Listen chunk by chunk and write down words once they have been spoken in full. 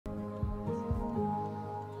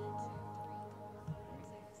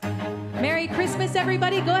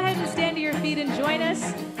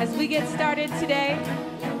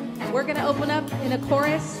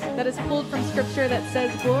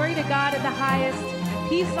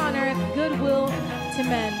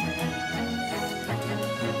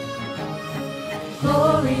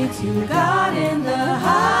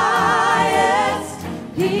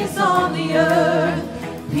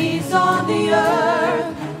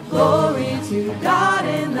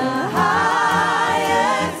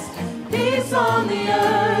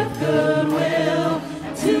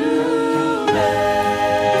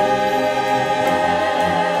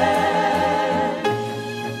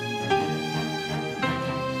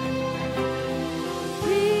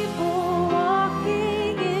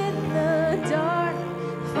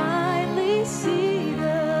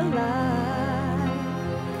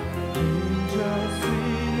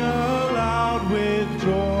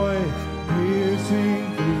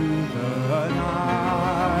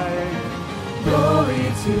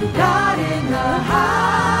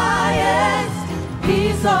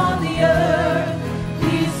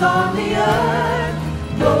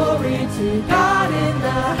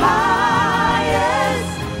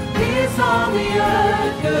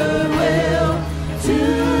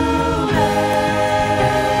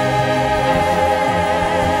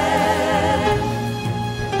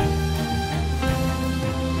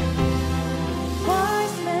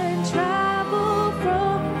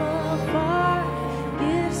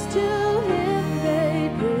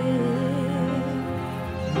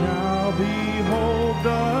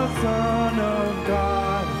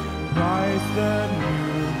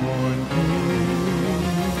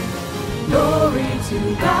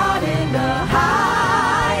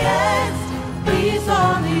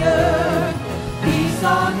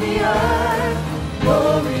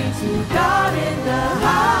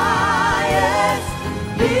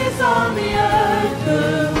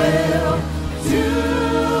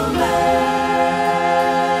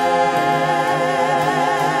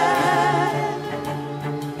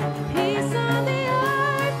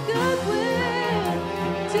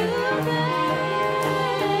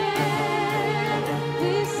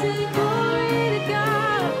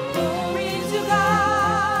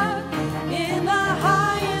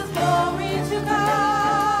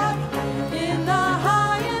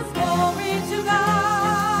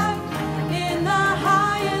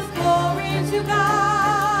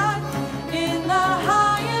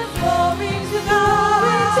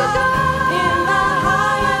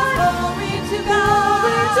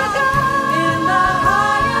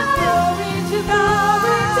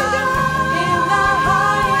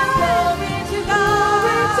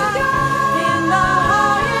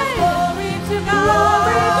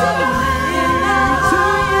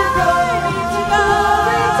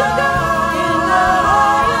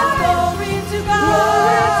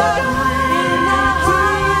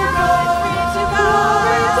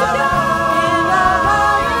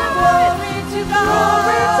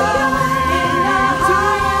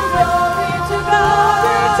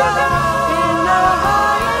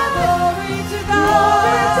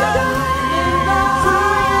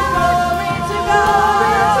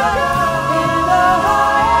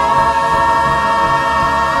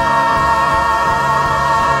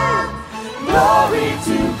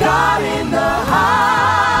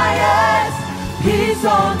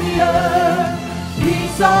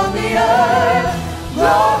On the earth,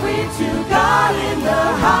 glory to God in the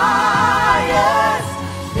highest.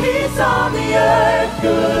 Peace on the earth,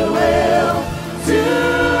 goodwill to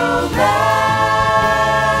men.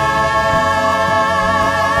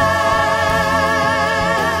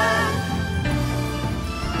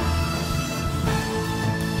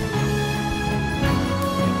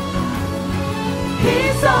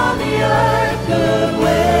 Peace on the earth, goodwill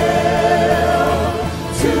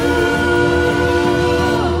to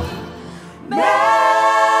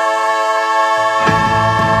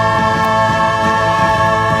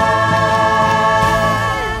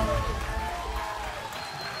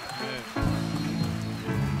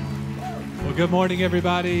Good morning,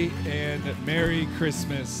 everybody, and Merry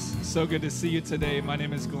Christmas. So good to see you today. My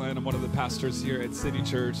name is Glenn. I'm one of the pastors here at City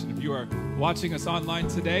Church. And if you are watching us online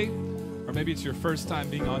today, or maybe it's your first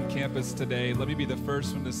time being on campus today, let me be the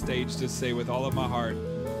first from the stage to say with all of my heart,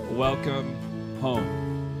 welcome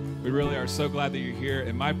home. We really are so glad that you're here.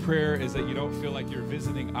 And my prayer is that you don't feel like you're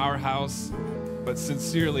visiting our house, but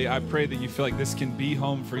sincerely, I pray that you feel like this can be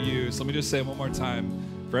home for you. So let me just say one more time,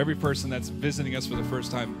 for every person that's visiting us for the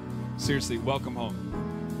first time, seriously, welcome home.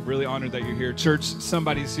 Really honored that you're here. Church,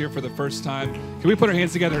 somebody's here for the first time. Can we put our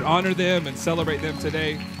hands together and honor them and celebrate them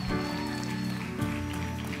today?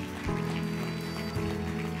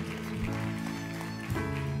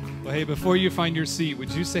 Well, hey, before you find your seat,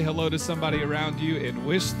 would you say hello to somebody around you and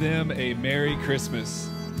wish them a Merry Christmas?